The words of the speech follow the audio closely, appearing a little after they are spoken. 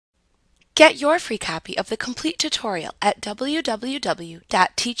Get your free copy of the complete tutorial at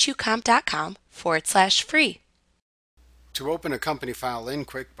www.teachucomp.com/free. To open a company file in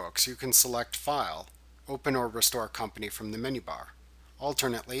QuickBooks, you can select File, Open or Restore Company from the menu bar.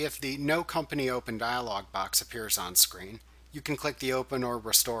 Alternately, if the No Company Open dialog box appears on screen, you can click the Open or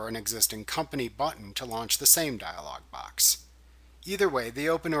Restore an Existing Company button to launch the same dialog box. Either way, the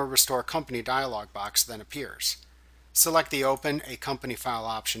Open or Restore Company dialog box then appears. Select the Open a Company File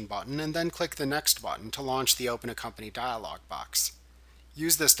option button and then click the Next button to launch the Open a Company dialog box.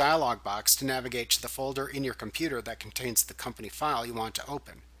 Use this dialog box to navigate to the folder in your computer that contains the company file you want to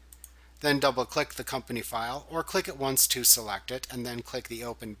open. Then double-click the company file, or click it once to select it, and then click the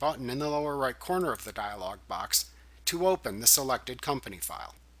Open button in the lower right corner of the dialog box to open the selected company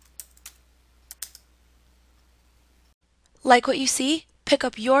file. Like what you see? Pick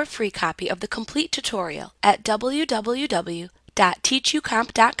up your free copy of the complete tutorial at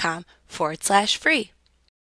www.teachucomp.com/free.